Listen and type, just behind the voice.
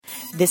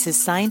This is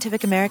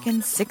Scientific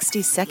American's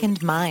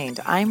 60-Second Mind.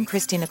 I'm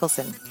Christie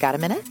Nicholson. Got a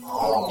minute?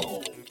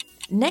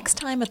 Next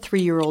time a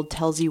 3-year-old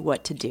tells you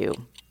what to do,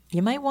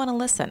 you might want to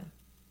listen.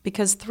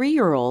 Because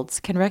 3-year-olds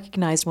can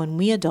recognize when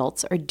we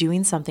adults are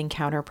doing something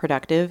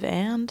counterproductive,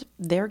 and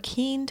they're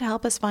keen to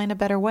help us find a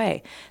better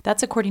way.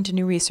 That's according to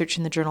new research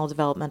in the journal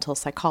Developmental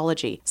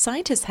Psychology.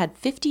 Scientists had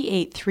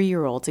 58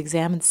 3-year-olds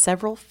examine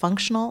several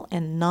functional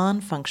and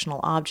non-functional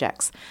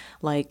objects,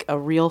 like a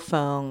real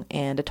phone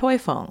and a toy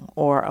phone,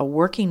 or a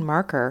working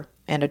marker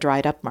and a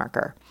dried-up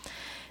marker.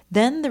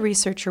 Then the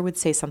researcher would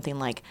say something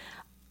like,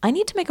 "I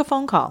need to make a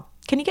phone call.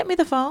 Can you get me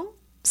the phone?"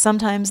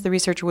 Sometimes the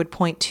researcher would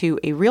point to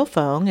a real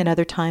phone, and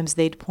other times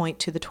they'd point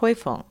to the toy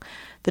phone.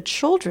 The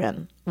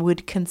children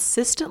would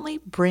consistently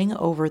bring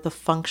over the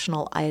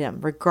functional item,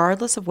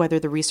 regardless of whether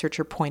the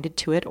researcher pointed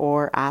to it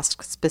or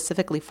asked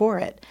specifically for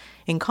it.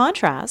 In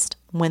contrast,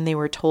 when they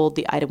were told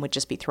the item would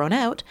just be thrown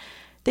out,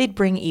 they'd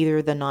bring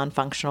either the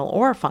non-functional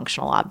or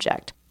functional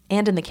object.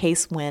 And in the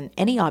case when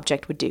any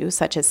object would do,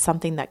 such as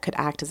something that could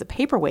act as a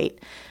paperweight,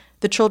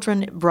 the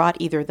children brought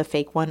either the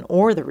fake one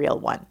or the real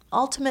one.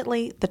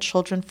 Ultimately, the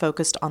children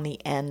focused on the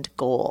end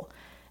goal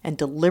and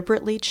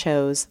deliberately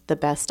chose the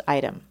best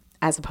item,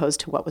 as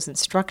opposed to what was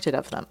instructed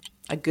of them.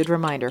 A good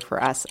reminder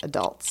for us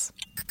adults.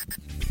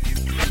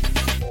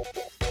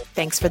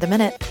 Thanks for the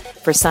minute.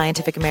 For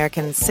Scientific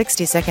American's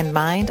 60-Second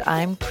Mind,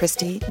 I'm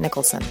Christie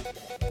Nicholson.